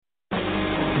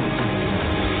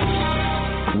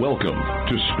Welcome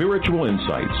to Spiritual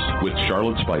Insights with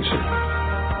Charlotte Spicer.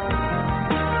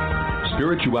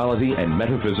 Spirituality and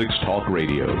Metaphysics Talk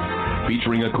Radio,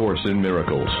 featuring a course in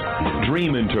miracles,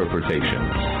 dream interpretation,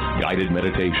 guided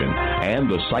meditation, and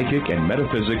the psychic and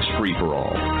metaphysics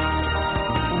free-for-all.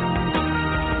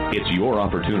 It's your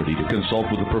opportunity to consult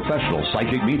with a professional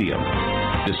psychic medium,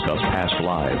 discuss past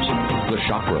lives, the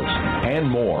chakras, and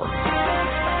more.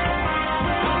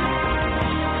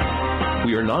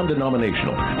 We are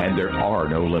non-denominational, and there are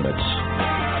no limits.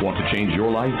 Want to change your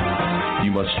life?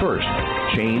 You must first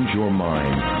change your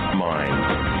mind.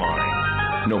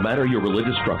 No matter your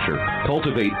religious structure,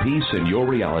 cultivate peace in your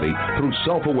reality through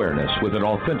self-awareness with an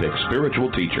authentic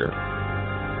spiritual teacher.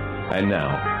 And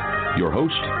now, your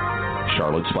host,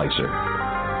 Charlotte Spicer.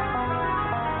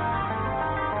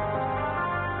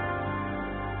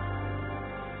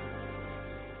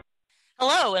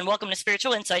 Hello, and welcome to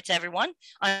Spiritual Insights, everyone.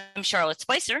 I'm Charlotte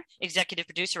Spicer, executive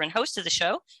producer and host of the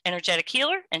show, energetic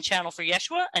healer, and channel for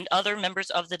Yeshua and other members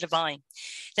of the divine.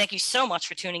 Thank you so much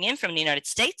for tuning in from the United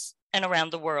States and around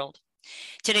the world.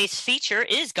 Today's feature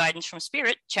is Guidance from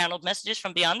Spirit, channeled messages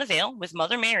from beyond the veil with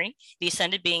Mother Mary, the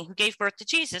ascended being who gave birth to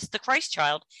Jesus, the Christ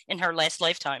child, in her last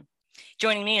lifetime.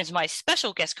 Joining me is my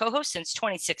special guest co-host since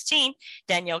 2016,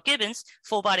 Danielle Gibbons,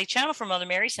 full-body channel for Mother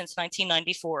Mary since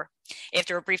 1994.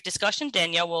 After a brief discussion,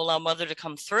 Danielle will allow Mother to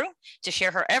come through to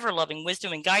share her ever-loving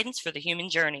wisdom and guidance for the human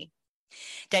journey.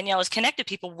 Danielle has connected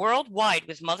people worldwide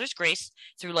with Mother's grace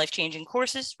through life-changing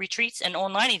courses, retreats, and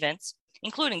online events,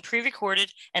 including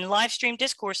pre-recorded and live-streamed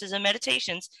discourses and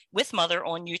meditations with Mother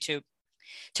on YouTube.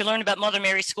 To learn about Mother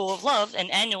Mary's School of Love, an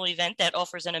annual event that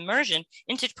offers an immersion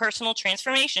into personal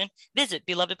transformation, visit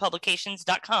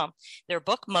belovedpublications.com. Their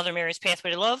book, Mother Mary's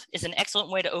Pathway to Love, is an excellent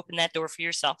way to open that door for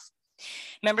yourself.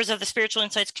 Members of the Spiritual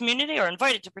Insights community are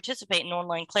invited to participate in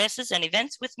online classes and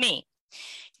events with me.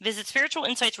 Visit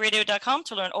spiritualinsightsradio.com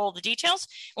to learn all the details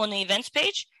on the events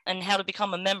page and how to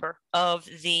become a member of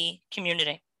the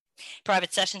community.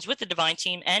 Private sessions with the Divine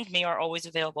Team and me are always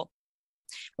available.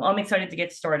 Well, I'm excited to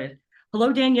get started.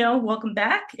 Hello, Danielle. Welcome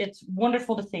back. It's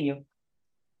wonderful to see you.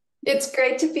 It's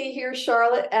great to be here,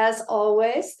 Charlotte, as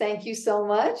always. Thank you so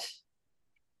much.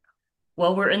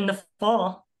 Well, we're in the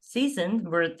fall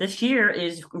season where this year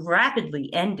is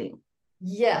rapidly ending.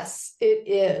 Yes, it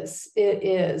is. It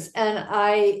is. And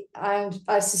I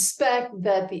suspect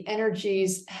that the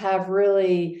energies have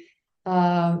really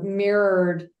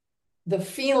mirrored the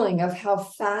feeling of how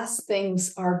fast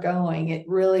things are going. It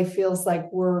really feels like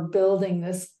we're building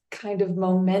this kind of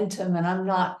momentum, and I'm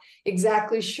not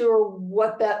exactly sure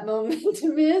what that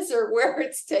momentum is or where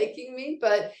it's taking me,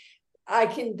 but I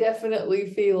can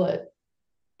definitely feel it.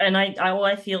 And all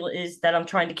I feel is that I'm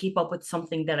trying to keep up with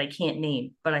something that I can't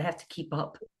name, but I have to keep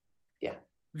up. Yeah.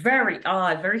 Very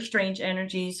odd, very strange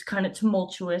energies, kind of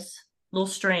tumultuous, a little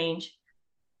strange.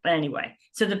 But anyway,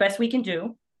 so the best we can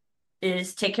do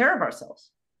is take care of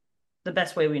ourselves the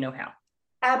best way we know how.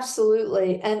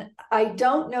 Absolutely. And I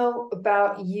don't know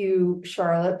about you,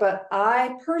 Charlotte, but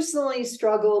I personally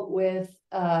struggle with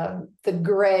the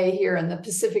gray here in the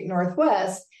Pacific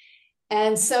Northwest.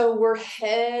 And so we're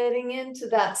heading into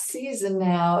that season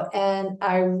now. And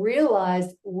I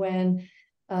realized when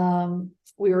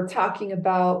we were talking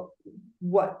about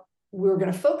what we were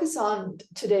going to focus on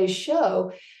today's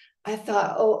show, I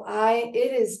thought,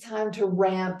 it is time to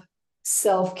ramp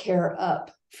self-care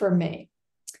up for me.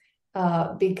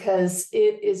 Because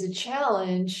it is a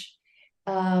challenge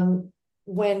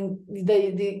when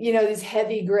these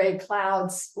heavy gray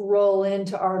clouds roll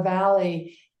into our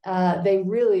valley. They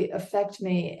really affect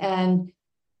me. And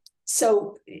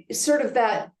so sort of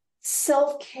that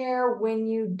self-care when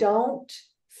you don't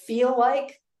feel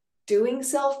like doing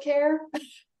self-care,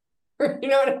 you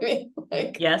know what I mean?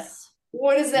 Like, yes.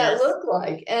 What does that look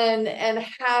like? And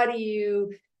how do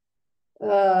you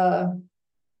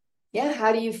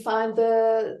how do you find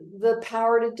the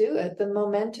power to do it, the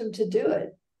momentum to do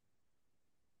it?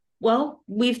 Well,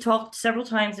 we've talked several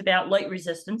times about light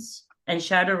resistance and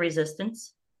shadow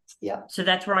resistance. Yeah. So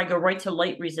that's where I go right to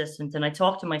light resistance. And I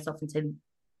talk to myself and say,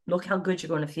 look how good you're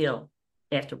going to feel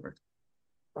afterward.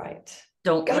 Right.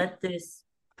 Don't let this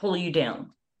pull you down.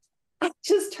 I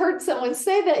just heard someone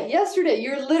say that yesterday.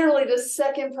 You're literally the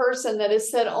second person that has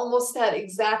said almost that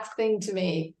exact thing to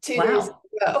me 2 days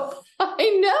ago.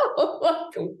 I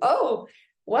know. Oh,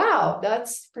 wow.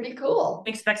 That's pretty cool.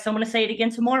 Expect someone to say it again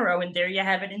tomorrow, and there you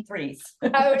have it in threes.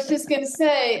 I was just going to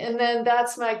say, and then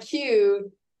that's my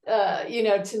cue,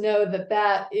 to know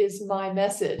that is my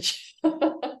message.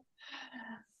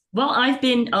 Well, I've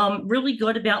been really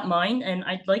good about mine, and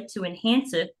I'd like to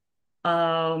enhance it.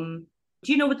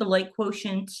 Do you know what the light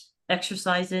quotient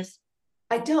exercise is?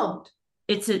 I don't.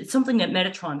 It's something that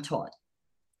Metatron taught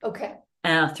Okay.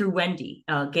 through Wendy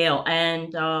Gale,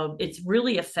 and it's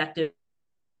really effective.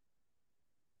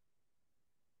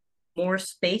 More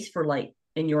space for light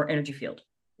in your energy field.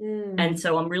 And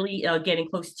so I'm really getting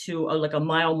close to like a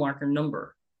mile marker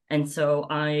number. And so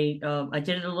I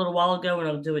did it a little while ago, and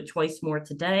I'll do it twice more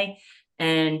today.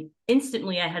 And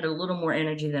instantly I had a little more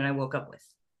energy than I woke up with.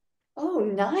 Oh,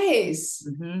 nice.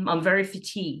 I'm very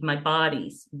fatigued. My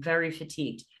body's very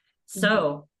fatigued.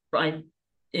 So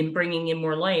in bringing in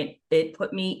more light, it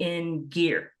put me in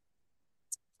gear.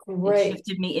 Great. It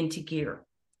shifted me into gear.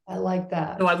 I like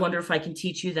that. So I wonder if I can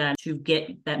teach you that to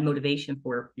get that motivation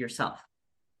for yourself.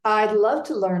 I'd love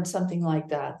to learn something like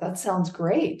that. That sounds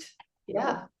great.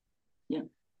 Yeah. Yeah.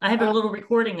 I have a little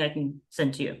recording I can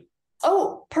send to you.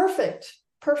 Oh, perfect.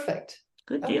 Perfect.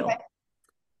 Good deal. Okay.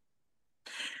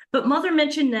 But Mother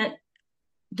mentioned that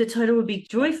the title would be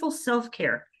Joyful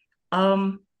Self-Care.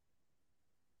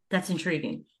 That's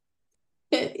intriguing.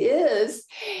 It is.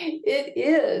 It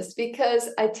is, because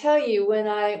I tell you, when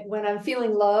I'm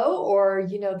feeling low, or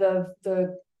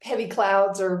the heavy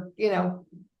clouds are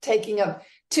taking up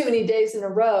too many days in a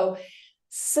row,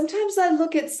 sometimes I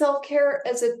look at self-care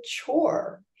as a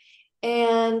chore.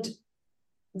 And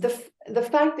the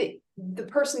fact that the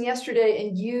person yesterday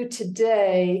and you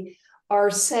today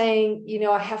are saying,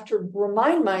 I have to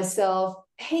remind myself,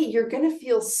 hey, you're going to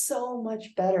feel so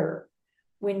much better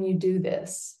when you do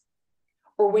this,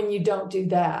 or when you don't do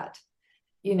that,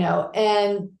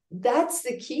 and that's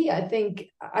the key. I think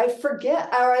I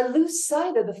forget, or I lose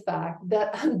sight of the fact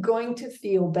that I'm going to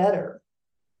feel better.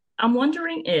 I'm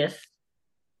wondering if,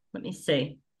 let me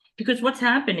see, because what's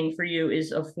happening for you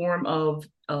is a form of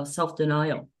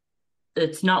self-denial.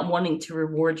 It's not wanting to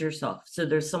reward yourself. So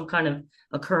there's some kind of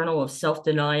a kernel of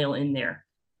self-denial in there.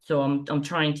 So I'm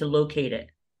trying to locate it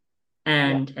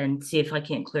and see if I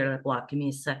can't clear that block. Give me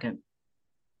a second.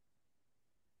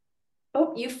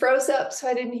 Oh, you froze up, so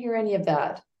I didn't hear any of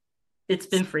that. It's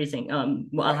been freezing.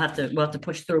 We'll have to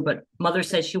push through, but Mother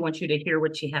says she wants you to hear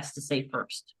what she has to say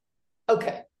first.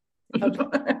 Okay.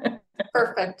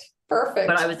 Perfect.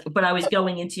 But I was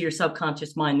going into your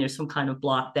subconscious mind. There's some kind of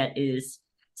block that is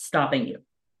stopping you.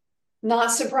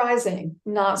 Not surprising.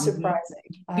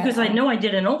 Because I know I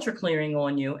did an ultra clearing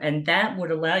on you, and that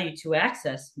would allow you to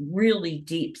access really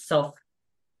deep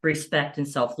self-respect and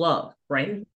self-love,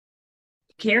 right?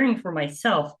 Caring for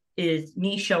myself is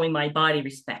me showing my body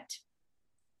respect.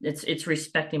 It's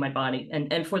respecting my body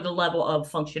and for the level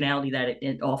of functionality that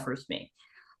it offers me.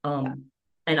 And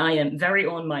I am very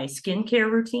on my skincare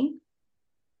routine.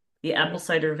 The apple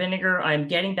cider vinegar, I'm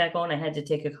getting back on. I had to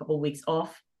take a couple of weeks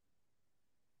off,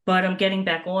 but I'm getting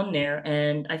back on there.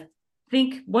 And I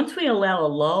think once we allow a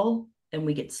lull and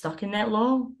we get stuck in that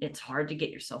lull, it's hard to get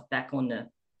yourself back on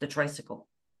the tricycle.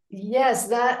 Yes,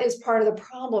 that is part of the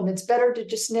problem. It's better to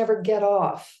just never get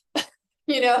off.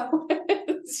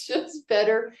 It's just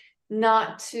better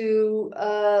not to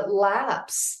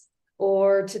lapse,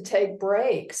 or to take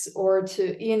breaks, or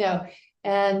to,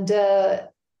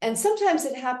 and sometimes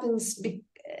it happens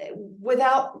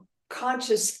without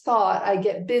conscious thought. I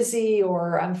get busy,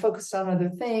 or I'm focused on other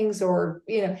things, or,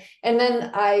 and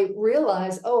then I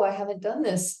realize, oh, I haven't done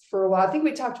this for a while. I think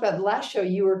we talked about the last show.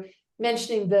 You were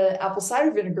mentioning the apple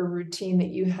cider vinegar routine that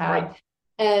you had, right.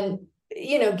 And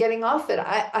getting off it.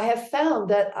 I have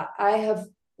found that I have,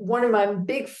 one of my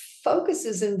big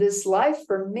focuses in this life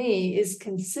for me is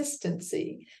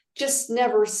consistency, just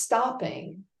never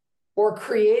stopping, or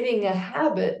creating a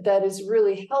habit that is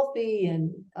really healthy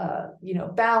and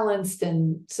balanced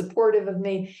and supportive of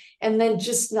me, and then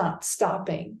just not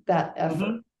stopping that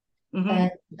effort.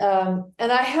 And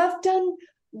I have done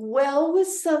well with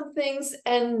some things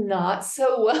and not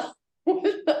so well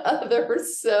with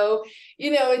others. So,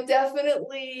 it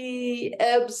definitely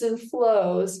ebbs and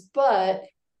flows, but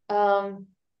I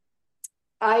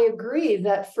agree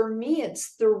that for me,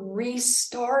 it's the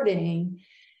restarting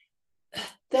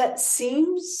that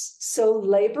seems so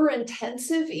labor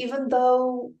intensive, even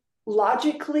though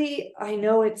logically I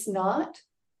know it's not,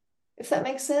 if that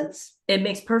makes sense. It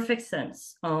makes perfect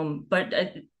sense. But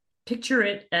picture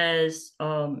it as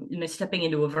stepping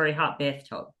into a very hot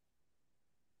bathtub.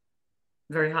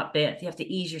 Very hot bath. You have to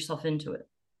ease yourself into it.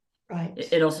 Right.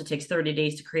 It also takes 30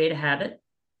 days to create a habit.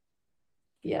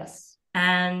 Yes.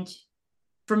 And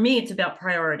for me, it's about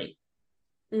priority.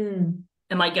 Am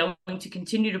I going to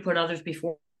continue to put others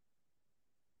before?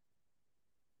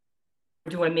 Or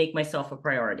do I make myself a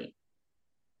priority?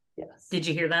 Yes. Did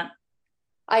you hear that?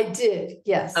 I did.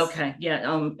 Yes. Okay.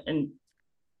 Yeah. And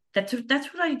that's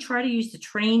what I try to use to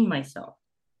train myself.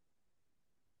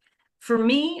 For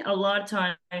me, a lot of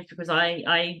times, because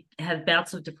I have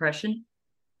bouts of depression,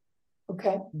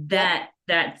 Okay. that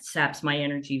saps my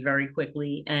energy very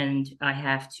quickly, and I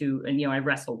have to, and I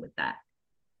wrestle with that.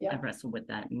 Yeah. I wrestle with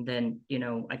that, and then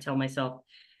I tell myself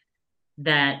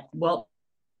that, well,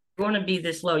 if you want to be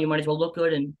this low, you might as well look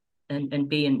good and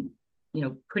be in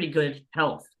pretty good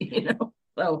health.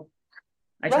 So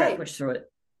I try to push through it.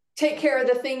 Take care of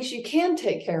the things you can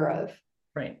take care of.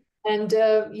 Right. And,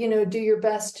 do your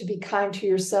best to be kind to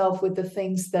yourself with the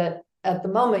things that at the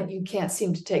moment you can't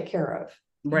seem to take care of.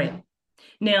 Right.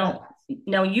 Now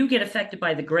you get affected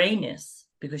by the grayness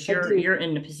because you're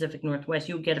in the Pacific Northwest.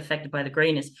 You get affected by the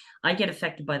grayness. I get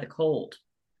affected by the cold.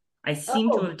 I seem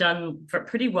to have done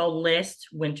pretty well last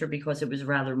winter because it was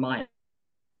rather mild.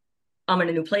 I'm in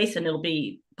a new place and it'll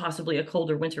be possibly a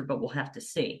colder winter, but we'll have to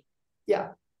see. Yeah.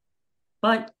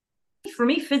 But for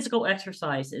me, physical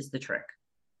exercise is the trick.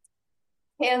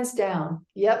 Hands down.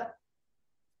 Yep.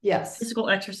 Yes. Physical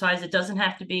exercise. It doesn't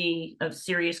have to be a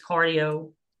serious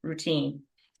cardio routine,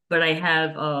 but I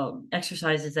have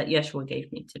exercises that Yeshua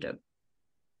gave me to do.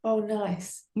 Oh,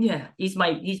 nice. Yeah, he's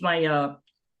my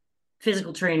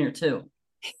physical trainer too.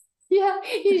 Yeah,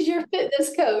 he's your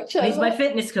fitness coach. He's my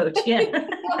fitness coach. Yeah.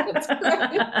 That's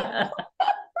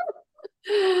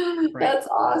great. That's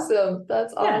awesome.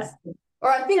 That's awesome. Or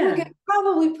I think we could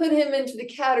probably put him into the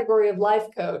category of life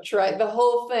coach, right? The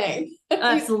whole thing.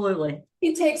 Absolutely.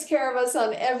 He takes care of us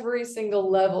on every single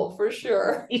level for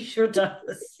sure. He sure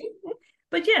does.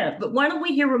 But why don't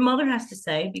we hear what Mother has to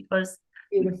say? Because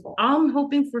beautiful. I'm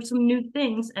hoping for some new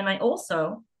things. And I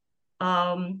also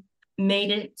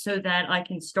made it so that I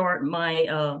can start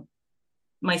my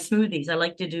my smoothies. I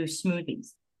like to do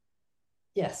smoothies.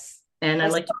 Yes. And I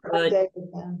like to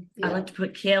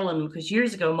put kale in them because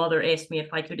years ago, Mother asked me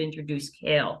if I could introduce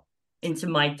kale into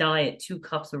my diet, 2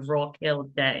 cups of raw kale a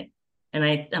day. And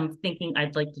I'm thinking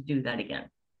I'd like to do that again.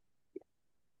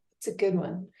 It's a good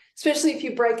one, especially if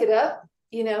you break it up,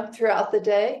 throughout the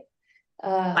day.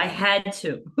 I had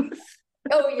to.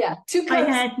 Oh yeah, 2 cups. I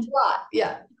had a lot.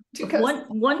 Yeah, 2 cups.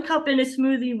 One cup in a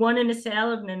smoothie, 1 in a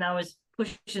salad, and then I was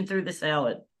pushing through the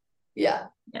salad. Yeah.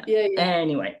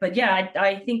 Anyway, but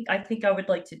I think I would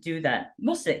like to do that.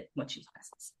 We'll see what she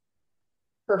says.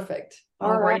 Perfect.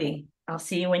 All righty. I'll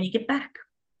see you when you get back.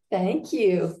 Thank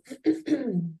you.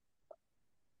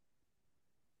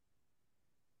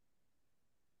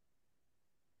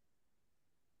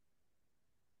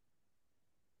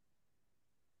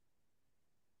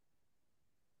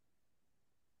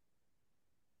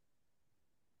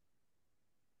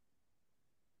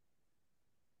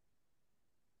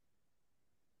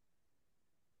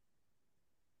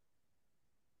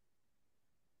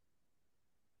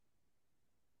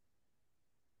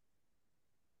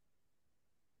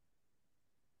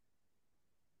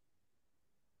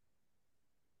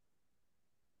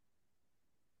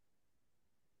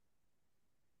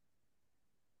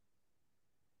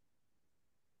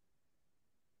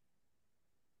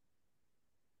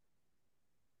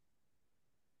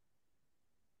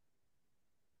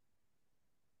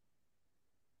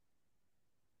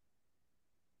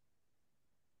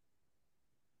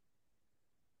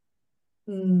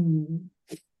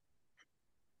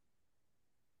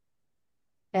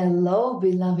 Hello,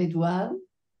 beloved one.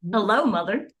 Hello,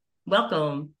 Mother.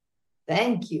 Welcome.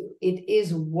 Thank you. It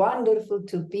is wonderful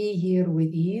to be here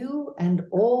with you and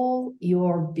all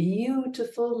your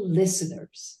beautiful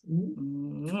listeners.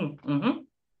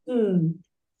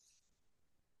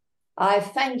 I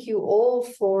thank you all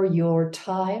for your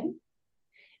time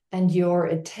and your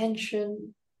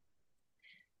attention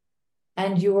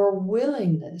and your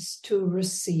willingness to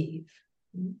receive,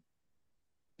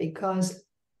 because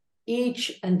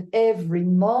each and every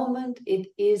moment it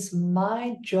is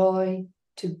my joy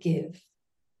to give.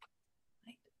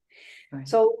 Right.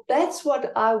 So that's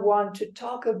what I want to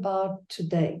talk about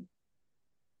today.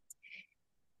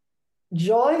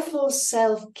 Joyful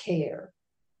self-care.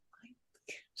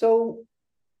 So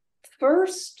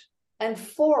first and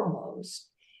foremost,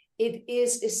 it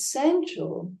is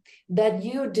essential that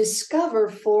you discover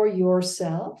for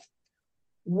yourself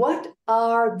what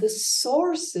are the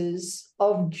sources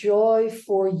of joy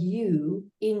for you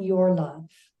in your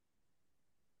life.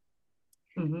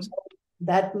 So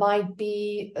that might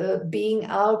be being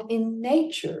out in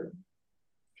nature.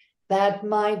 That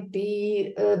might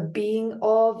be being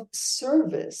of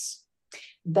service.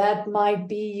 That might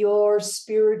be your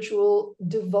spiritual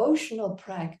devotional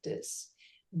practice.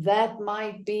 That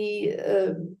might be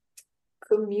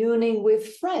communing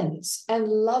with friends and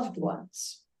loved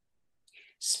ones.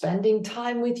 Spending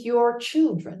time with your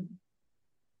children.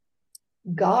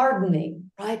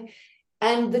 Gardening, right?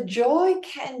 And the joy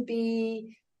can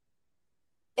be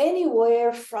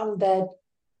anywhere from that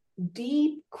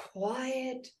deep,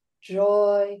 quiet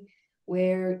joy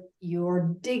where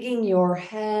you're digging your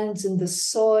hands in the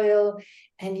soil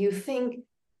and you think,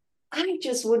 I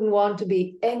just wouldn't want to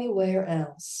be anywhere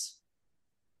else.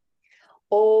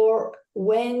 Or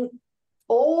when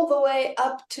all the way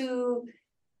up to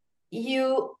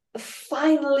you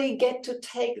finally get to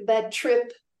take that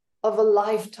trip of a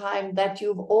lifetime that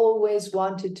you've always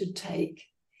wanted to take.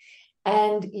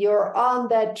 And you're on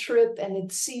that trip and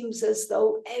it seems as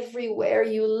though everywhere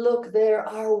you look, there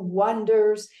are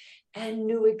wonders and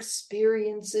new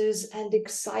experiences and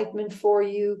excitement for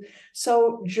you.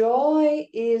 So joy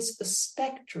is a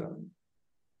spectrum.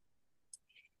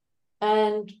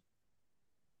 And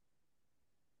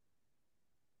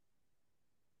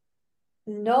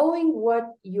knowing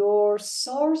what your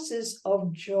sources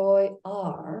of joy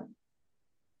are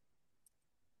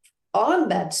on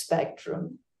that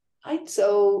spectrum, right?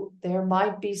 So there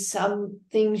might be some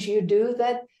things you do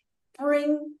that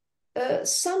bring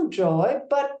some joy,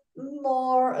 but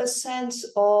more a sense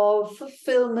of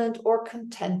fulfillment or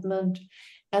contentment.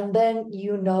 And then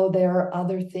you know there are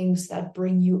other things that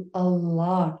bring you a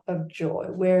lot of joy,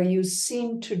 where you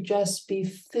seem to just be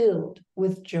filled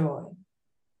with joy.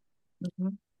 Mm-hmm.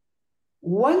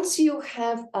 Once you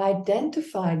have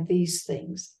identified these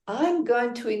things, I'm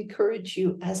going to encourage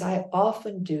you, as I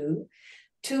often do,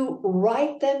 to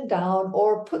write them down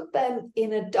or put them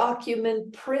in a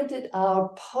document, print it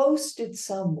out, post it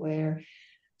somewhere,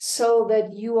 so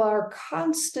that you are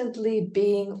constantly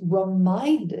being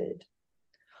reminded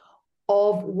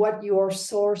of what your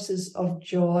sources of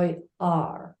joy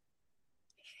are.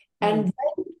 And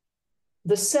then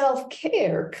the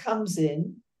self-care comes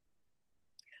in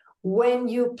when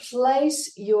you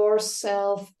place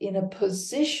yourself in a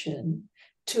position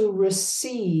to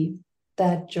receive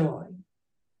that joy.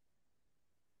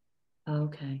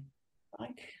 Okay.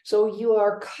 Right? So you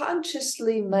are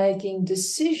consciously making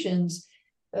decisions.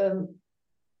 I'm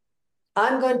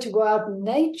going to go out in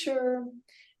nature,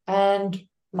 and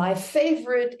my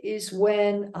favorite is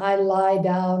when I lie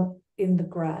down in the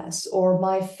grass, or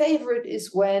my favorite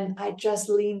is when I just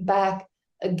lean back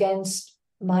against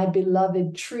my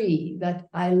beloved tree that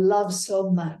I love so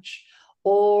much.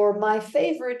 Or my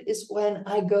favorite is when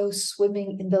I go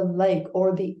swimming in the lake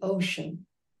or the ocean.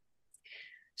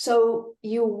 So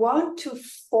you want to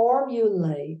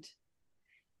formulate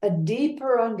a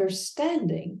deeper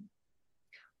understanding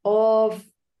of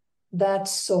that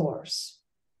source.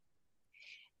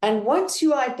 And once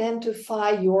you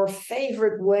identify your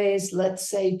favorite ways, let's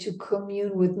say, to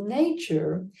commune with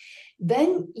nature,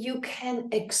 then you can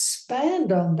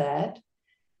expand on that,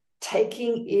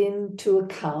 taking into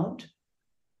account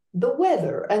the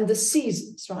weather and the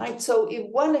seasons, right? So if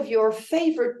one of your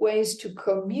favorite ways to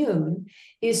commune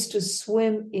is to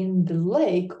swim in the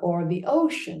lake or the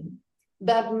ocean,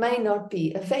 that may not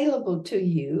be available to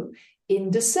you in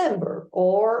December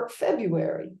or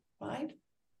February, right?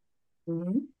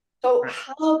 Mm-hmm. So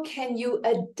how can you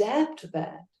adapt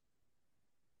that?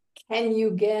 Can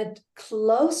you get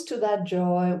close to that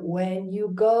joy when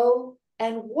you go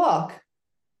and walk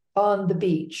on the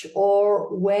beach,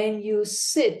 or when you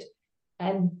sit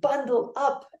and bundle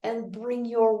up and bring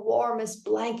your warmest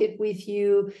blanket with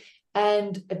you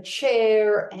and a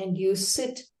chair, and you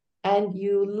sit and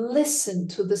you listen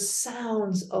to the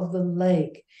sounds of the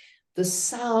lake, the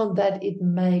sound that it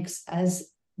makes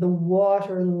as the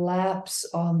water laps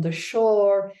on the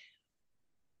shore.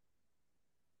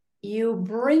 You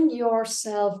bring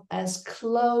yourself as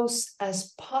close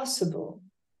as possible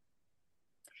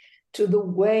to the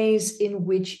ways in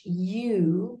which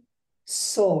you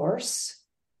source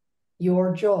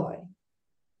your joy.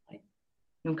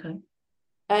 Okay.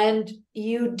 And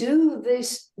you do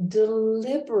this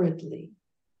deliberately,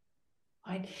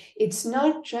 right? It's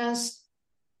not just,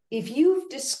 if you've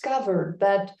discovered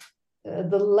that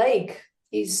the lake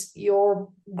is your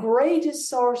greatest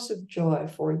source of joy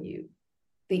for you,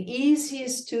 the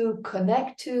easiest to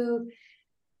connect to,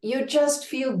 you just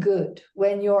feel good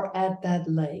when you're at that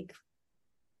lake,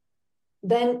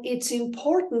 then it's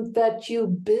important that you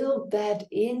build that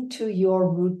into your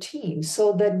routine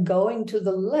so that going to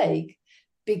the lake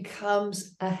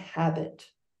becomes a habit.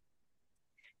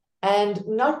 And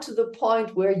not to the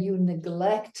point where you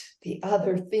neglect the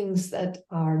other things that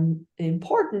are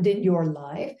important in your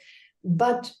life,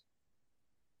 but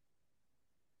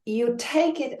you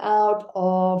take it out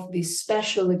of the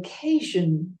special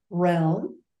occasion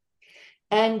realm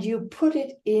and you put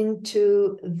it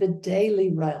into the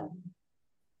daily realm.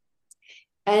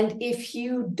 And if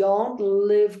you don't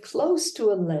live close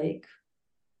to a lake,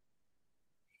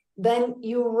 then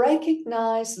you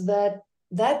recognize that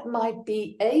that might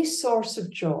be a source of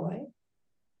joy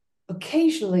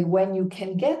occasionally when you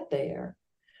can get there,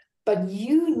 but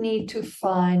you need to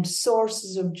find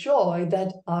sources of joy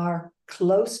that are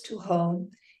close to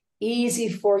home, easy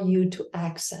for you to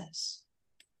access.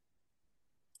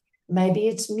 Maybe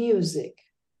it's music.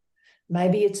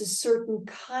 Maybe it's a certain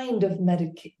kind of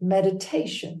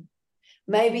meditation.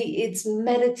 Maybe it's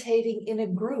meditating in a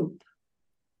group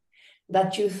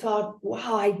that you thought,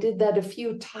 wow, I did that a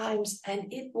few times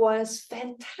and it was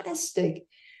fantastic.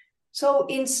 So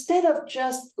instead of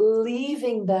just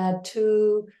leaving that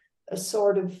to a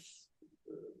sort of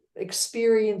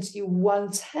experience you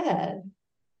once had,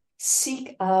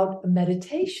 seek out a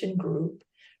meditation group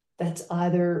that's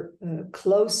either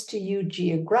close to you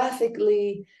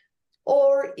geographically,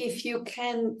 or if you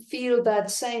can feel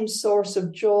that same source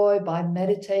of joy by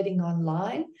meditating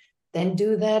online, then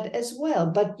do that as well.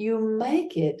 But you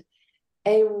make it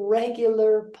a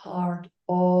regular part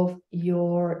of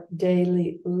your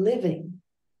daily living.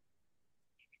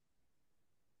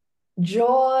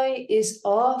 Joy is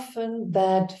often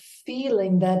that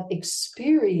feeling, that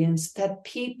experience that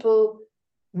people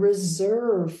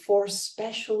reserve for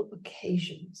special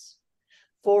occasions,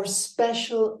 for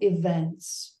special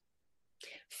events,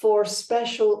 for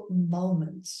special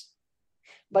moments.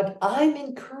 But I'm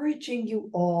encouraging you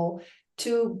all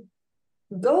to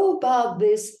go about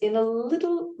this in a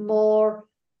little more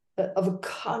of a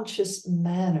conscious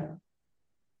manner,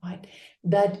 right?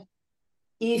 That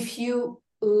if you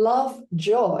love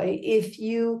joy, if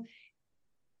you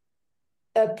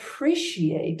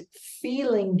appreciate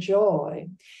feeling joy,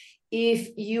 if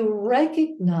you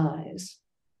recognize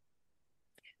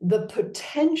the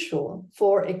potential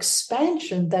for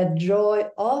expansion that joy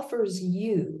offers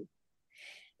you,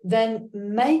 then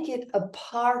make it a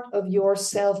part of your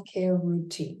self-care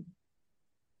routine.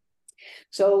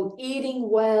 So eating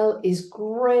well is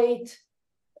great.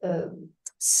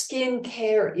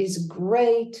 Skincare is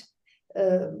great.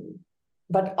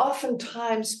 But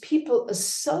oftentimes people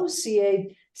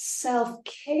associate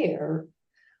self-care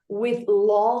with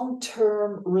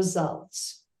long-term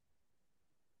results.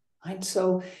 Right?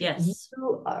 So yes,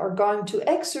 you are going to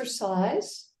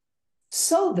exercise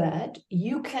so that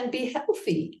you can be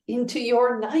healthy into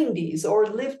your 90s or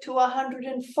live to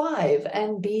 105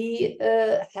 and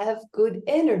have good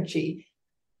energy.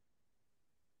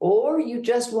 Or you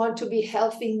just want to be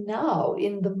healthy now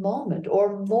in the moment,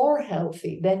 or more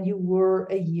healthy than you were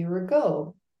a year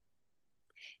ago.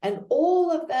 And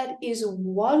all of that is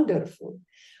wonderful.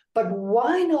 But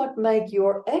why not make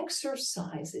your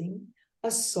exercising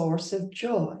a source of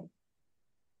joy?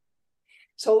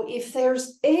 So if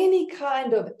there's any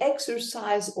kind of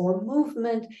exercise or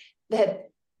movement that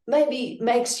maybe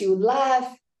makes you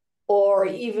laugh or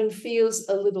even feels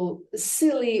a little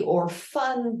silly or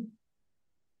fun,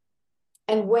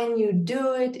 and when you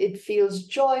do it, it feels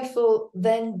joyful,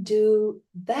 then do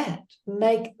that.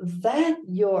 Make that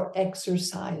your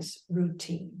exercise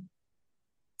routine.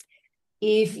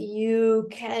 If you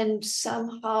can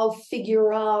somehow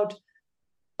figure out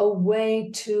a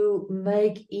way to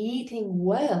make eating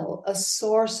well a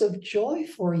source of joy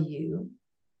for you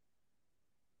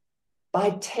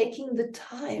by taking the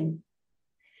time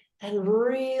and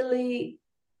really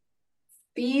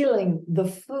feeling the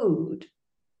food,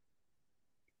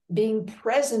 being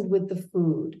present with the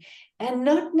food, and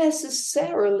not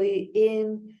necessarily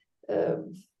in a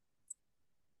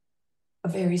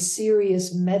very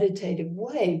serious meditative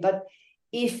way, but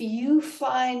if you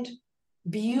find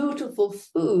beautiful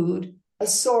food a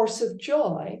source of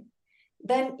joy,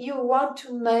 then you want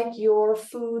to make your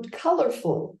food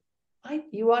colorful, right?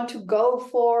 You want to go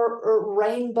for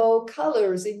rainbow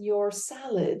colors in your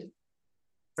salad.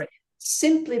 right.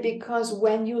 Simply because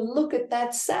when you look at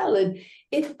that salad,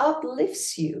 it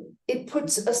uplifts you. It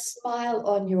puts a smile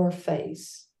on your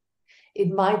face. It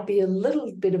might be a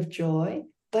little bit of joy,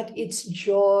 but it's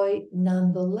joy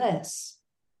nonetheless.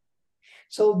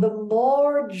 So the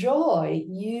more joy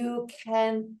you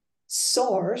can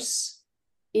source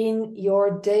in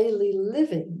your daily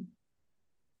living,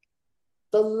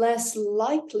 the less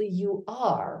likely you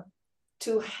are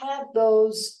to have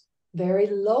those very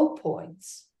low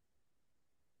points.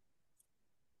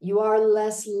 You are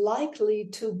less likely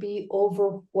to be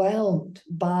overwhelmed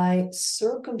by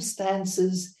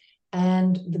circumstances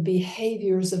and the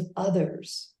behaviors of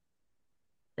others.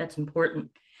 That's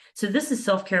important. So this is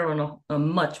self-care on a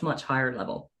much, much higher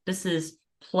level. This is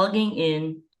plugging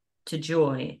in to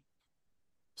joy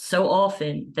so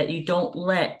often that you don't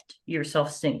let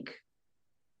yourself sink.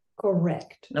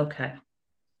 Correct. Okay.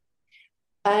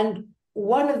 And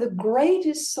one of the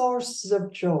greatest sources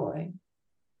of joy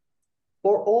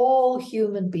for all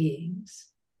human beings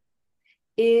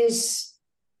is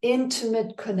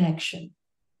intimate connection.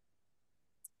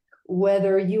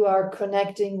 Whether you are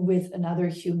connecting with another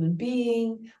human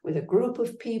being, with a group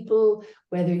of people,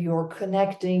 whether you're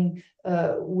connecting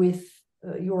with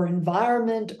your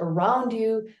environment around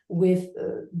you, with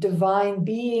divine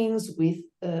beings, with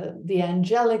the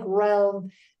angelic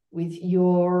realm, with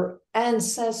your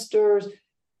ancestors.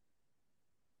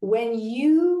 When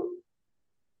you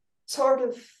sort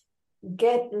of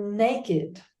get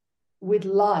naked with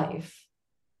life,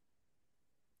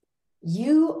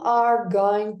 you are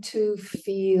going to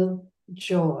feel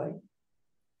joy,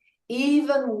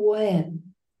 even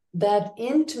when that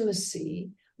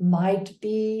intimacy might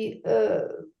be,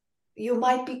 you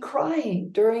might be crying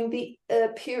during the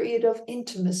period of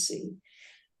intimacy.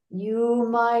 You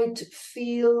might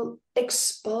feel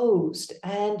exposed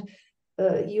and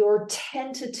you're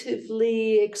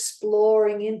tentatively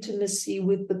exploring intimacy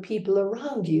with the people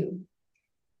around you.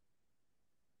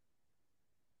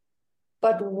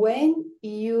 But when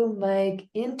you make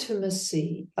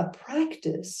intimacy a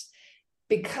practice,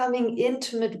 becoming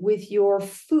intimate with your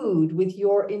food, with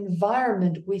your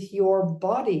environment, with your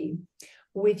body,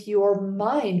 with your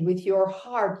mind, with your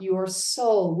heart, your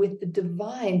soul, with the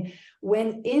divine,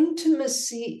 when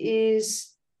intimacy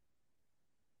is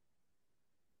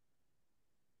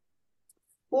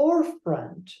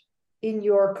forefront in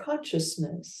your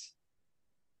consciousness,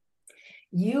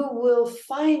 you will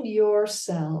find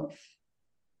yourself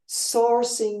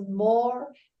sourcing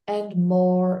more and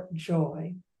more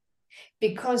joy.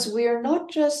 Because we're not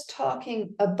just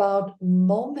talking about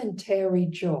momentary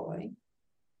joy,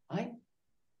 right?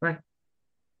 Right.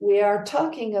 We are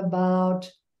talking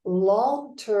about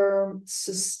long-term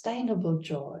sustainable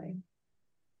joy.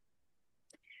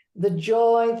 The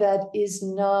joy that is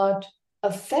not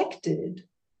affected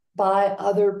by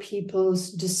other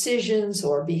people's decisions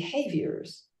or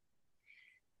behaviors,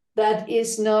 that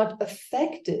is not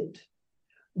affected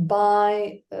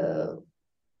by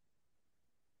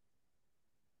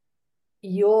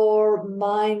your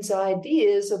mind's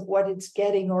ideas of what it's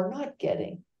getting or not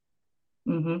getting,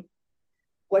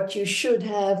 what you should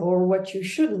have or what you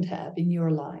shouldn't have in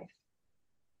your life.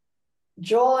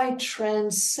 Joy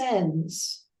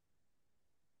transcends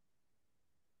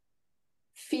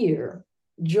fear.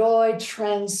 Joy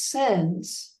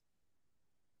transcends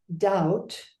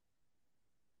doubt.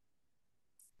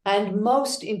 And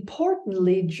most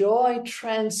importantly, joy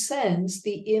transcends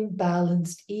the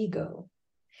imbalanced ego.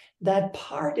 That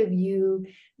part of you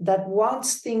that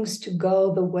wants things to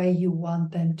go the way you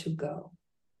want them to go.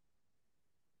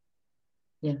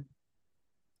 Yeah.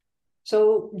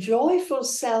 So joyful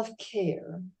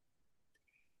self-care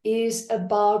is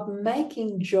about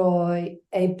making joy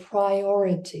a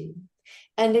priority.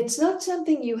 And it's not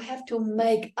something you have to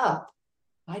make up.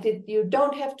 Right? You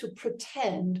don't have to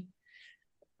pretend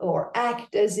or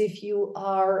act as if you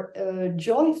are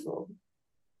joyful.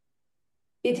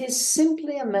 It is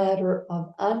simply a matter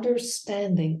of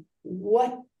understanding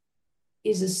what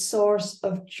is a source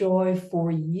of joy for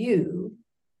you,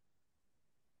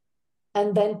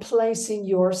 and then placing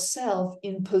yourself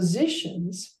in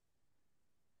positions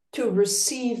to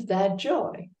receive that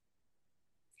joy.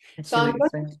 So I'm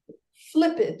going to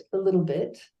flip it a little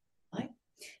bit, right?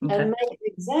 Okay. And make an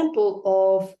example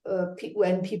of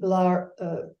when people are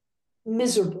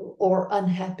miserable or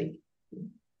unhappy.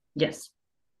 Yes.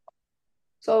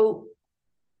 So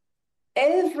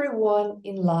everyone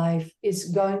in life is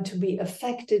going to be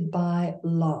affected by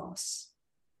loss.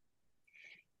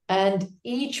 And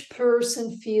each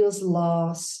person feels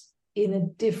loss in a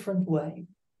different way.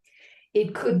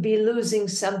 It could be losing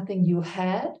something you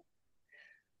had,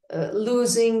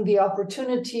 losing the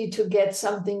opportunity to get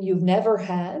something you've never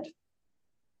had,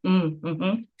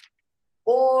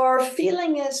 or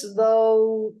feeling as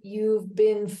though you've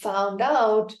been found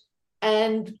out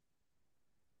and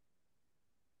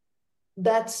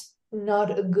that's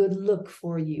not a good look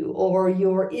for you, or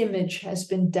your image has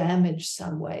been damaged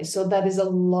some way. So that is a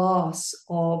loss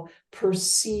of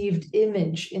perceived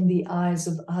image in the eyes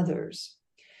of others.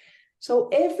 So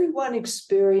everyone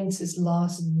experiences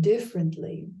loss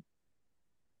differently.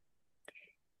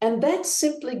 And that's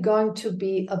simply going to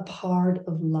be a part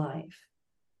of life.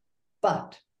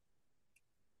 But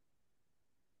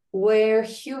where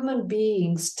human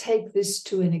beings take this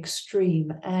to an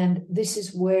extreme, and this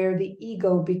is where the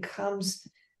ego becomes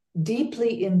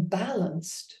deeply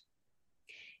imbalanced,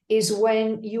 is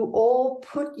when you all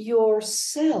put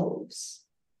yourselves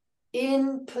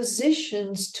in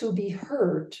positions to be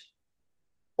hurt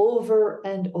over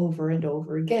and over and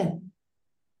over again.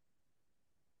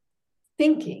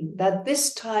 thinking that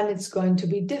this time it's going to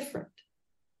be different.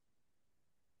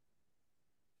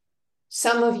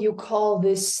 Some of you call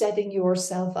this setting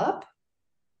yourself up.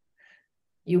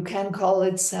 You can call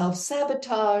it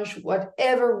self-sabotage,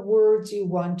 whatever words you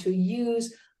want to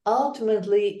use.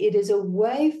 Ultimately, it is a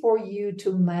way for you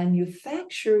to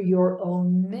manufacture your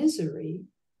own misery,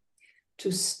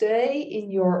 to stay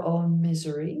in your own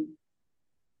misery.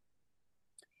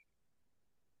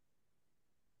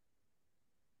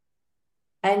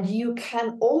 And you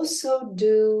can also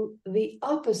do the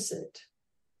opposite.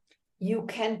 You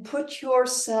can put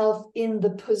yourself in the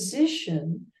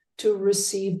position to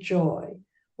receive joy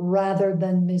rather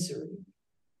than misery.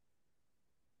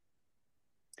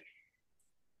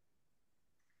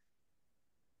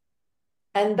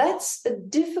 And that's a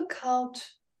difficult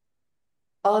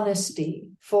honesty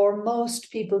for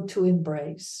most people to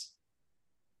embrace,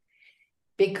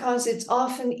 because it's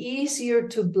often easier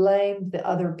to blame the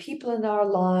other people in our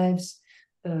lives,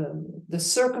 the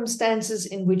circumstances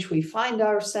in which we find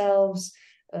ourselves.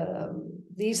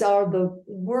 These are the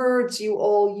words you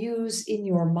all use in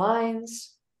your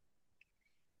minds,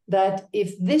 that if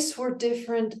this were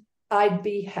different, I'd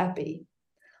be happy.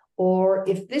 Or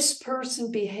if this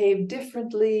person behaved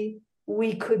differently,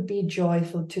 we could be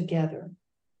joyful together.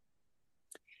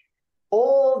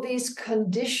 All these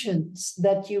conditions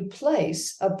that you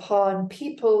place upon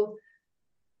people,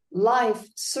 life,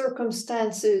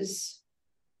 circumstances,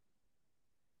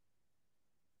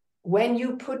 when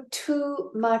you put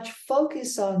too much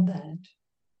focus on that,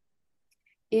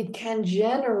 it can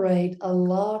generate a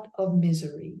lot of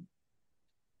misery.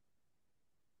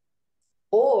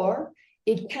 Or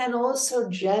it can also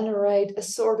generate a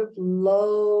sort of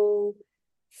low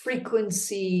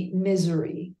frequency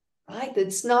misery, right?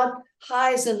 It's not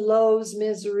highs and lows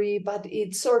misery, but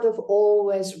it's sort of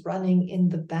always running in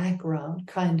the background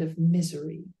kind of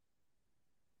misery,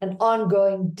 an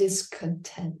ongoing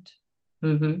discontent.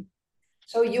 Mm-hmm.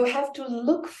 So you have to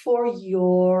look for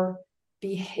your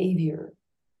behavior,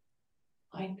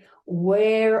 right?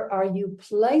 Where are you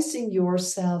placing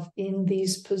yourself in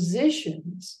these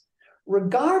positions,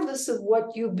 regardless of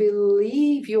what you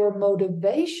believe your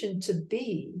motivation to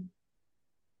be?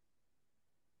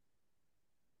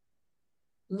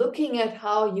 Looking at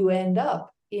how you end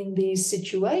up in these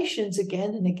situations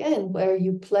again and again, where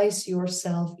you place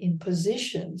yourself in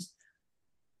positions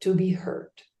to be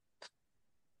hurt.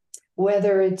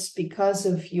 Whether it's because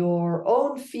of your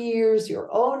own fears, your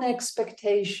own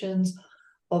expectations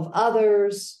of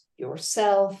others,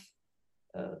 yourself,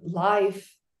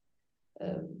 life.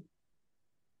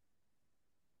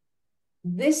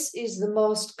 This is the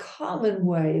most common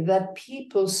way that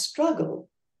people struggle.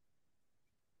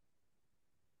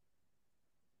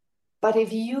 But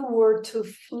if you were to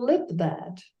flip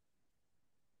that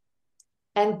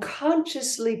and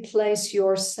consciously place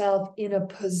yourself in a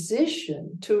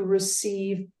position to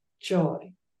receive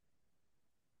joy,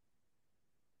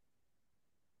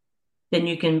 then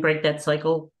you can break that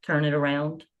cycle, turn it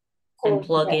around, and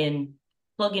plug in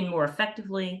more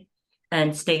effectively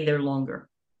and stay there longer.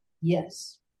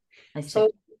 Yes. I see.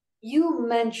 So you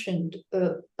mentioned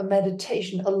a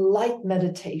meditation, a light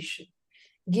meditation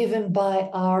given by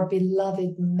our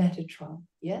beloved Metatron,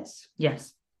 yes?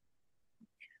 Yes.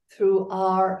 Through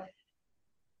our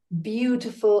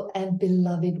beautiful and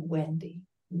beloved Wendy.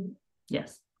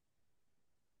 Yes.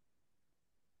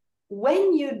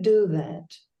 When you do that,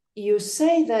 you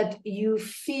say that you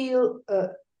feel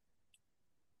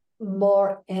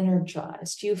more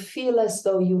energized. You feel as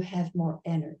though you have more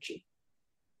energy.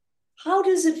 How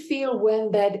does it feel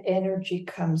when that energy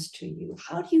comes to you?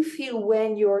 How do you feel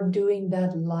when you're doing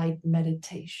that light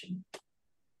meditation?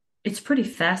 It's pretty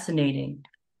fascinating.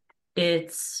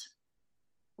 It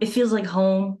feels like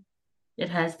home. It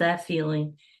has that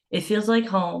feeling. It feels like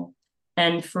home.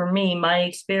 And for me, my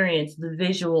experience, the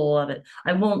visual of it,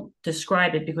 I won't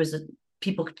describe it because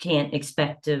people can't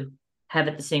expect to have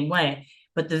it the same way.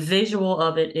 But the visual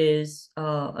of it is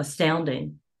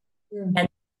astounding. Mm.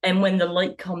 And when the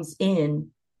light comes in,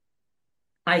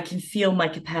 I can feel my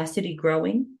capacity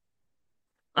growing.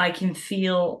 I can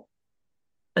feel,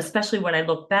 especially when I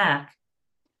look back,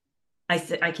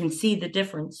 I can see the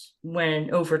difference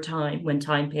when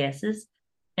time passes.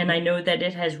 And I know that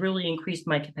it has really increased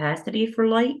my capacity for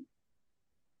light.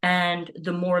 And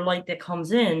the more light that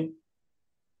comes in,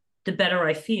 the better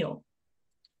I feel.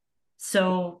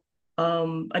 So,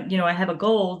 I have a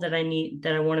goal that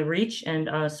I want to reach.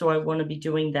 And so I want to be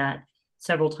doing that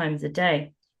several times a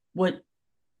day. What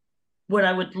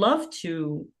I would love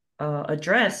to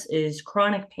address is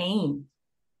chronic pain.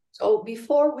 So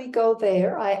before we go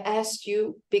there, I asked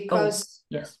you because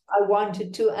yes. I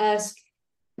wanted to ask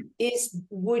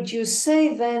would you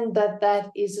say then that that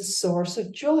is a source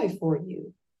of joy for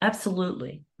you?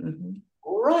 Absolutely. Mm-hmm.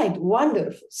 Right,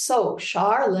 wonderful. So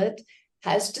Charlotte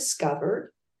has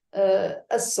discovered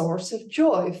a source of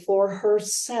joy for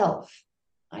herself,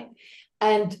 right?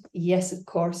 And yes, of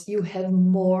course, you have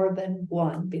more than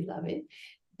one, beloved,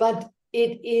 but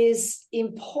it is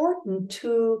important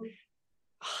to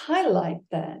highlight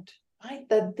that, right?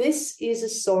 That this is a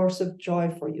source of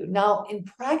joy for you. Now, in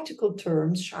practical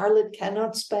terms, Charlotte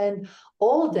cannot spend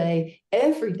all day,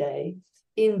 every day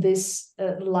in this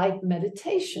light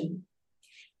meditation,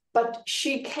 but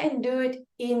she can do it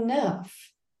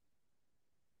enough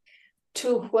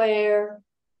to where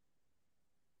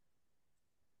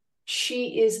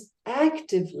she is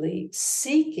actively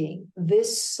seeking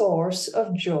this source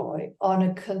of joy on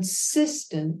a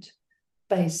consistent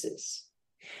basis.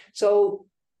 So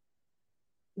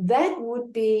that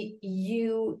would be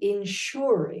you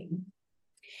ensuring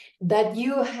that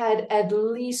you had at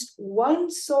least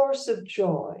one source of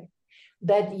joy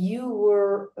that you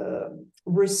were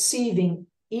receiving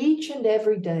each and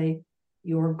every day.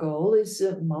 Your goal is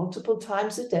multiple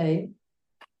times a day.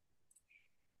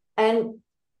 And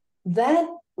that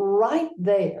right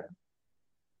there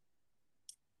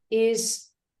is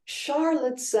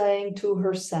Charlotte saying to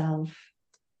herself,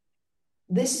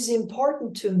 this is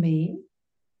important to me,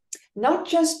 not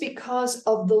just because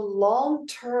of the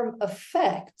long-term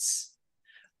effects,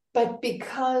 but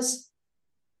because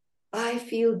I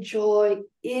feel joy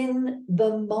in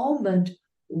the moment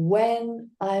when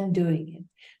I'm doing it.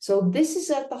 So this is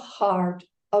at the heart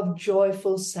of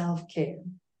joyful self-care.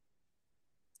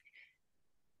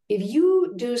 If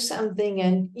you do something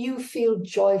and you feel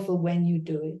joyful when you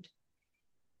do it,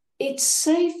 it's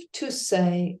safe to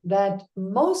say that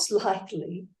most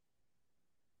likely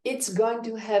it's going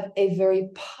to have a very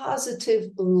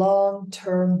positive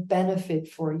long-term benefit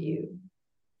for you.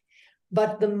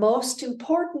 But the most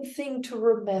important thing to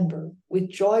remember with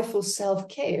joyful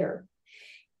self-care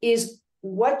is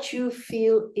what you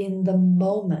feel in the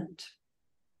moment.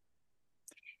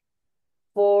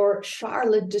 For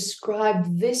Charlotte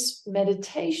described this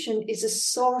meditation is a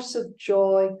source of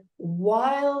joy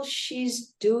while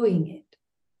she's doing it.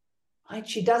 Right?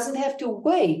 She doesn't have to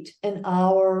wait an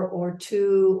hour or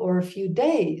two or a few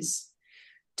days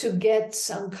to get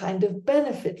some kind of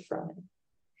benefit from it.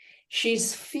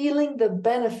 She's feeling the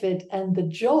benefit and the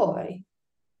joy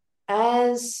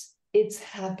as it's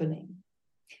happening.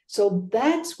 So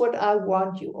that's what I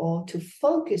want you all to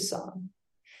focus on.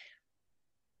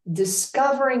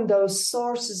 Discovering those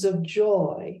sources of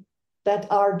joy that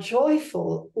are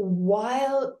joyful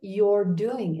while you're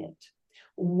doing it,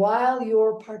 while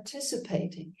you're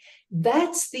participating.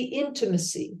 That's the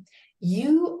intimacy.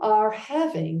 You are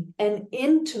having an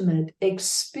intimate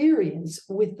experience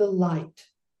with the light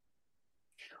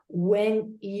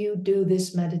when you do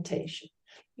this meditation.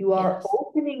 You are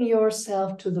opening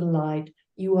yourself to the light.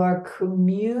 You are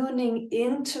communing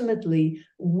intimately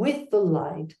with the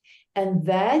light. And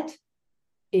that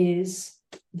is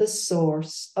the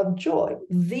source of joy,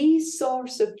 the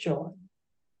source of joy.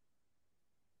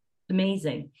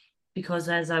 Amazing. Because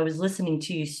as I was listening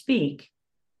to you speak,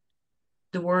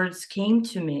 the words came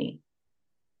to me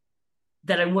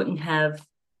that I wouldn't have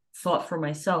thought for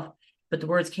myself, but the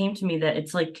words came to me that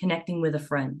it's like connecting with a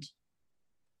friend.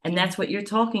 And that's what you're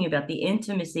talking about, the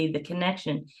intimacy, the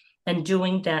connection. And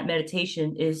doing that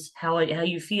meditation is how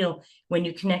you feel when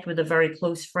you connect with a very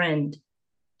close friend.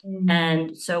 Mm-hmm.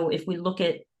 And so if we look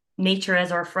at nature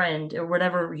as our friend, or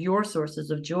whatever your sources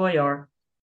of joy are,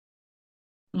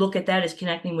 look at that as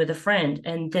connecting with a friend.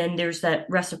 And then there's that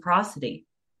reciprocity.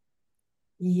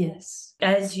 Yes.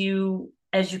 As you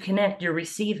connect, you're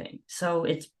receiving. So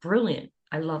it's brilliant.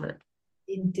 I love it.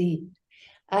 Indeed.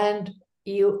 And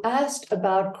you asked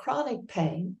about chronic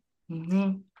pain.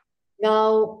 Mm-hmm.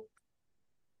 Now,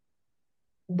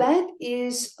 that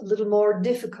is a little more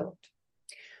difficult.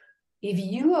 If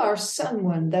you are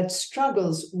someone that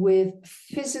struggles with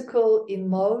physical,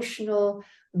 emotional,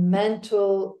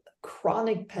 mental,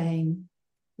 chronic pain,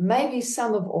 maybe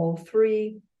some of all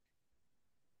three,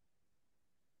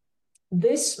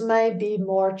 this may be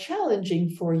more challenging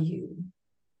for you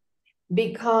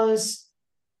because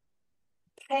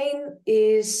pain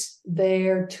is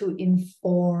there to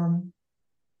inform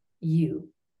you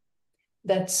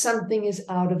that something is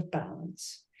out of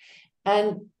balance.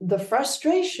 And the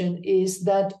frustration is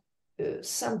that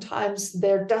sometimes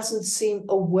there doesn't seem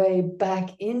a way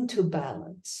back into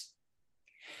balance.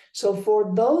 So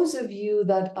for those of you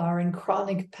that are in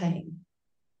chronic pain,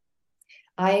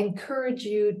 I encourage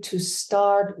you to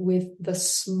start with the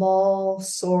small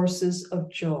sources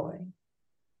of joy.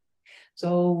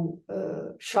 So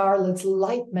Charlotte's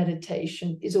light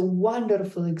meditation is a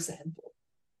wonderful example.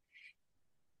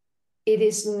 It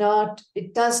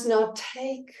does not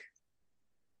take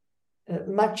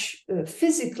much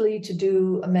physically to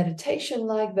do a meditation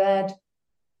like that.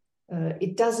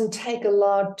 It doesn't take a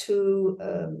lot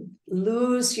to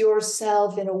lose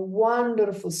yourself in a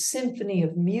wonderful symphony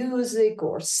of music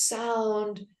or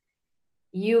sound.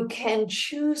 You can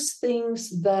choose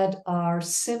things that are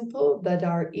simple, that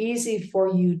are easy for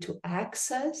you to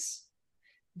access,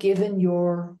 given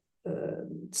your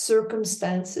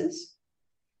circumstances.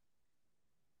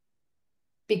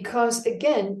 Because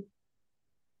again,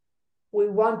 we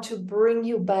want to bring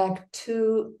you back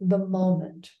to the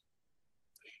moment.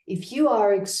 If you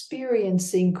are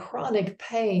experiencing chronic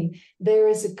pain, there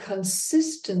is a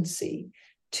consistency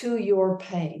to your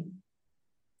pain.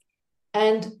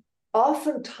 And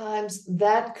oftentimes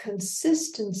that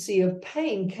consistency of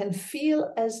pain can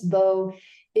feel as though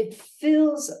it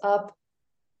fills up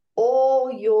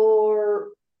all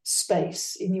your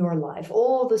space in your life,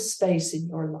 all the space in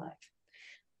your life.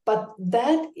 But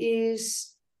that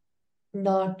is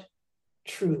not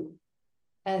true,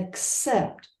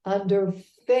 except under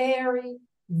very,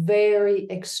 very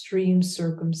extreme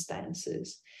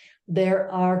circumstances. There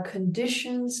are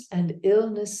conditions and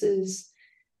illnesses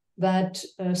that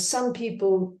some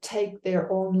people take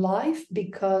their own life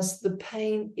because the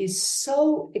pain is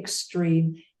so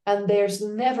extreme and there's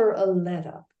never a let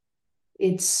up.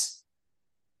 It's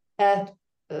at,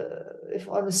 if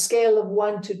on a scale of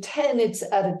 1 to 10, it's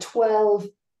at a 12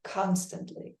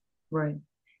 constantly. Right.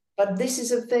 But this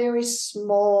is a very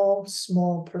small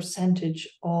percentage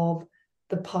of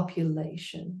the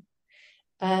population.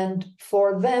 And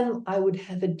for them, I would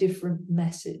have a different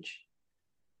message.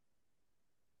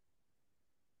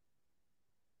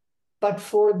 But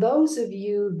for those of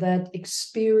you that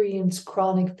experience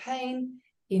chronic pain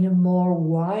in a more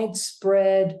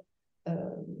widespread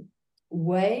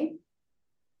way,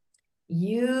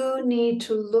 you need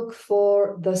to look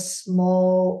for the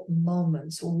small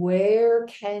moments. Where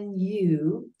can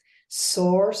you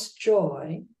source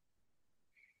joy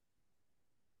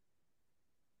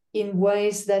in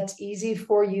ways that's easy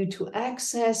for you to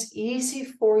access, easy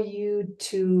for you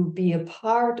to be a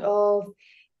part of,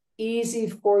 easy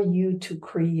for you to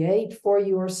create for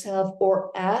yourself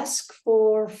or ask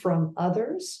for from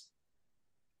others?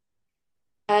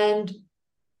 And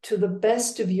to the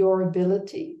best of your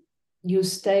ability, you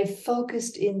stay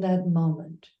focused in that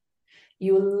moment.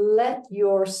 You let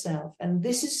yourself, and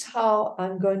this is how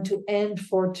I'm going to end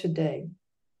for today,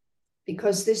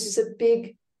 because this is a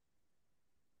big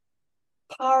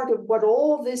part of what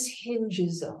all this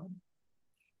hinges on,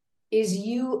 is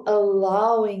you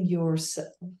allowing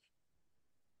yourself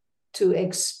to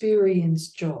experience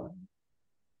joy.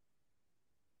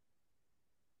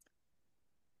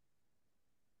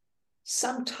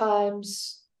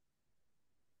 Sometimes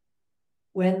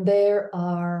when there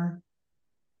are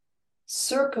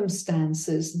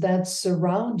circumstances that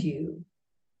surround you,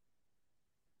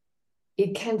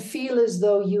 it can feel as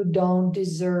though you don't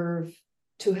deserve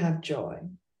to have joy.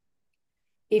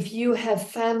 If you have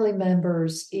family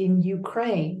members in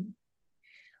Ukraine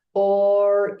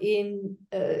or in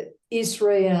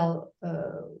Israel,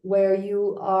 where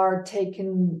you are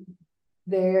taken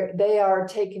there, they are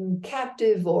taken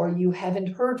captive, or you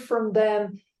haven't heard from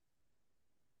them,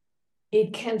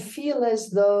 it can feel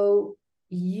as though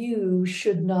you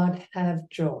should not have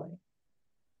joy.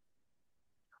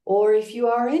 Or if you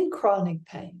are in chronic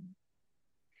pain,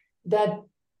 that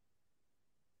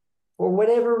for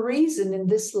whatever reason in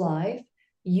this life,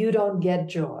 you don't get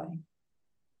joy.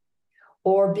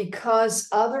 Or because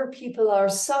other people are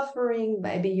suffering,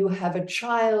 maybe you have a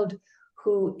child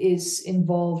who is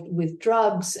involved with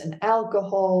drugs and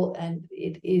alcohol, and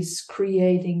it is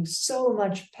creating so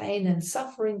much pain and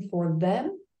suffering for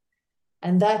them,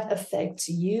 and that affects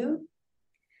you,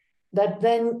 that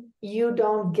then you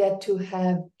don't get to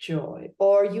have joy,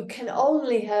 or you can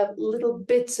only have little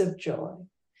bits of joy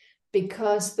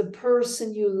because the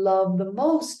person you love the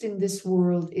most in this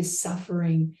world is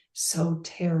suffering so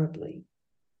terribly.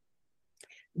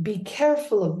 Be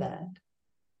careful of that.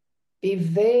 Be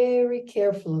very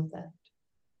careful of that,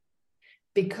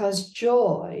 because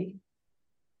joy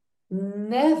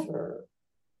never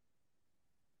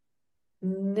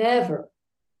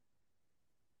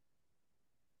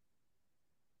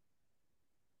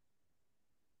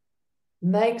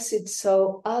makes it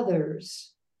so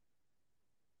others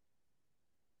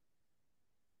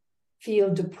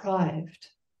feel deprived.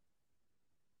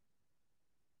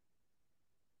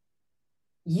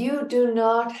 You do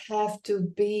not have to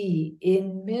be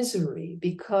in misery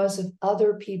because of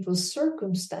other people's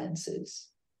circumstances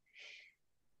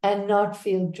and not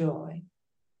feel joy.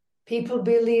 People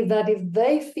believe that if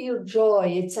they feel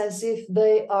joy, it's as if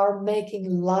they are making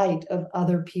light of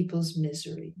other people's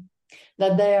misery,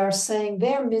 that they are saying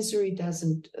their misery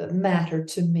doesn't matter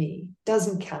to me,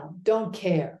 doesn't count, don't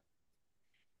care.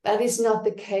 That is not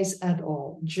the case at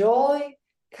all. Joy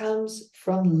comes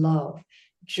from love.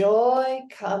 Joy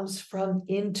comes from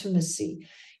intimacy.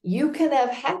 You can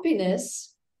have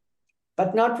happiness,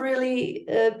 but not really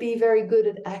be very good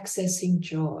at accessing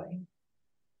joy.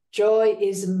 Joy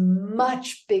is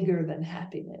much bigger than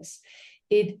happiness.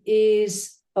 It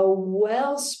is a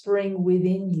wellspring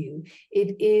within you.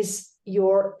 It is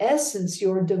your essence,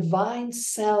 your divine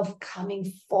self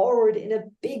coming forward in a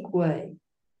big way.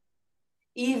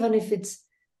 Even if it's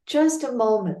just a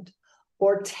moment,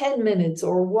 or 10 minutes,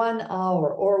 or 1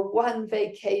 hour, or one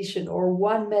vacation, or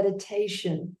one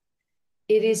meditation,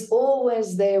 it is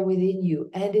always there within you,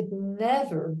 and it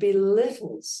never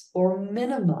belittles or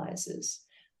minimizes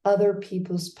other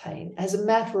people's pain. As a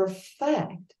matter of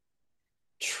fact,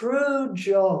 true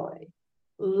joy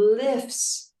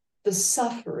lifts the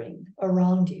suffering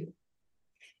around you.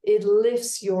 It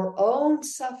lifts your own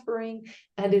suffering,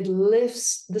 and it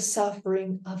lifts the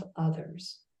suffering of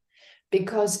others.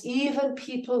 Because even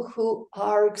people who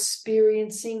are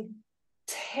experiencing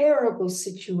terrible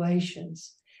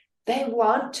situations, they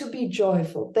want to be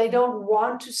joyful. They don't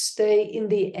want to stay in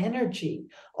the energy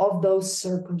of those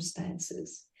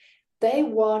circumstances. They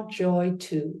want joy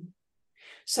too.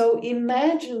 So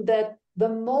imagine that the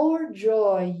more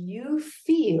joy you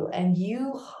feel and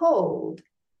you hold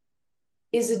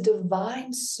is a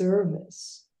divine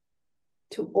service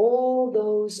to all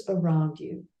those around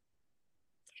you.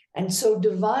 And so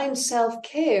divine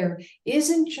self-care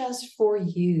isn't just for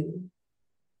you.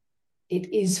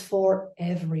 It is for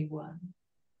everyone.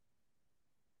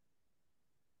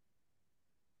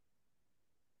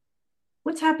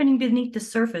 What's happening beneath the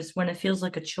surface when it feels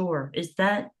like a chore? Is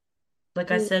that,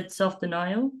 like I said,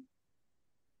 self-denial?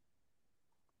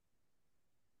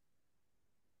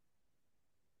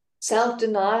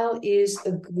 Self-denial is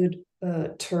a good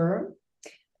term.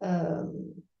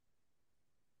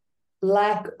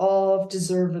 Lack of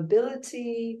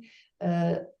deservability.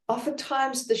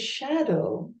 Oftentimes the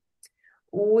shadow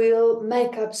will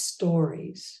make up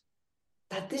stories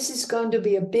that this is going to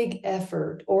be a big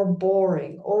effort, or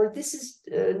boring, or this is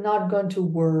not going to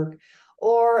work,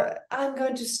 or I'm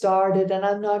going to start it and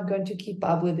I'm not going to keep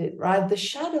up with it, right? The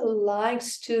shadow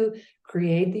likes to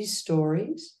create these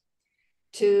stories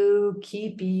to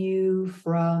keep you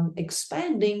from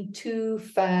expanding too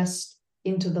fast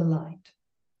into the light.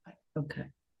 Okay.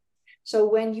 So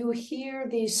when you hear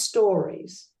these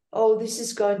stories, oh, this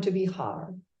is going to be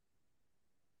hard,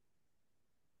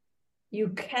 you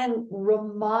can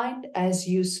remind, as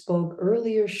you spoke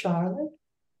earlier, Charlotte,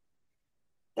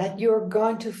 that you're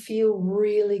going to feel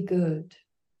really good.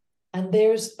 And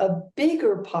there's a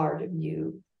bigger part of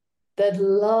you that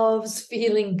loves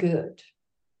feeling good.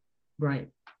 Right.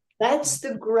 That's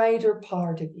the greater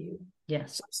part of you.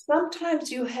 Yes. So sometimes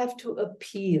you have to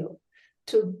appeal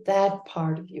to that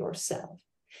part of yourself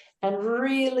and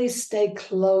really stay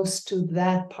close to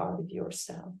that part of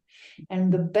yourself.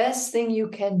 And the best thing you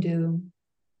can do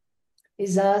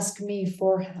is ask me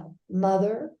for help.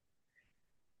 Mother,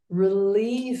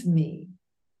 relieve me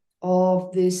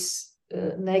of this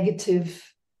negative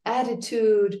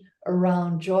attitude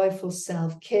around joyful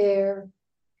self-care,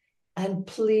 and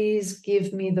please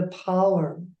give me the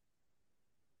power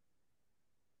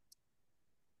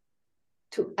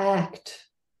to act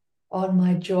on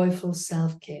my joyful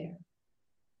self-care.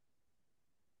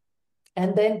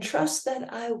 And then trust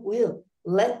that I will.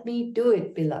 Let me do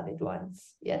it, beloved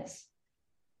ones. Yes?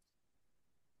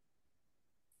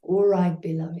 All right,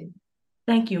 beloved.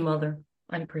 Thank you, Mother.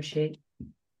 I appreciate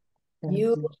it.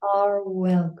 You are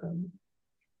welcome.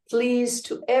 Please,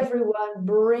 to everyone,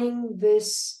 bring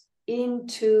this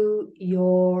into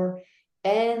your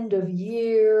end of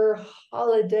year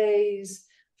holidays,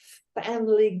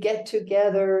 family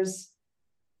get-togethers.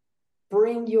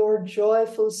 Bring your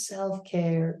joyful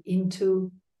self-care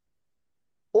into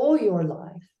all your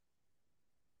life.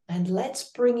 And let's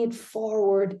bring it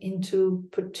forward into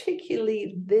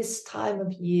particularly this time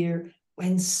of year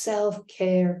when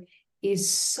self-care is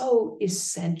so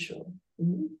essential.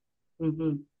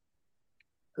 Mm-hmm.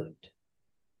 Good.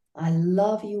 I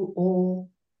love you all,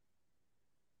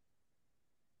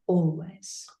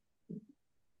 always.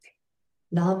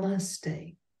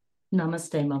 Namaste.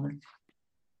 Namaste, Mother.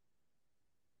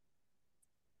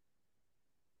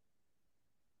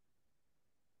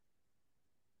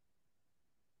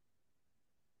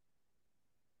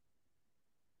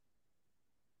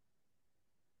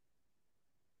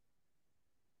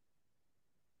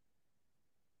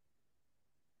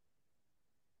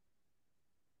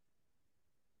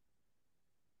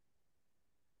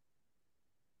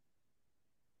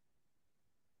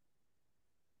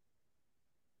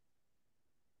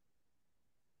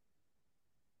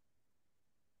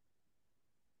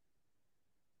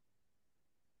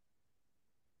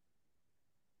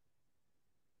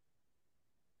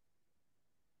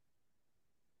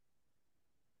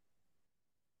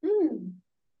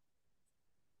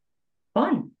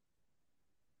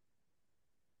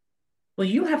 Well,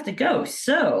 you have to go.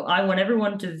 So I want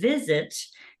everyone to visit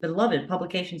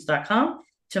belovedpublications.com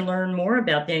to learn more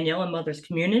about Danielle and Mother's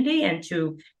community and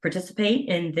to participate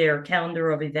in their calendar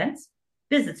of events.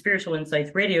 Visit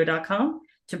spiritualinsightsradio.com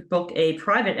to book a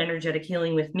private energetic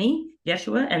healing with me,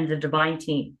 Yeshua, and the divine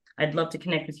team. I'd love to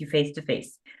connect with you face to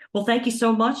face. Well, thank you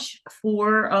so much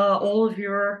for all of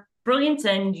your brilliance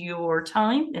and your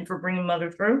time and for bringing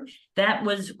Mother through. That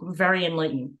was very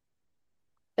enlightening.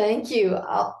 Thank you.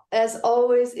 As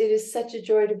always, it is such a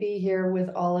joy to be here with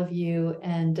all of you,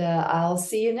 and I'll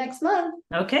see you next month.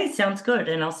 Okay, sounds good.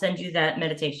 And I'll send you that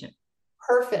meditation.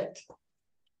 Perfect.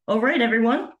 All right,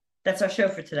 everyone. That's our show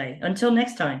for today. Until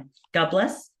next time, God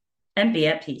bless and be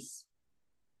at peace.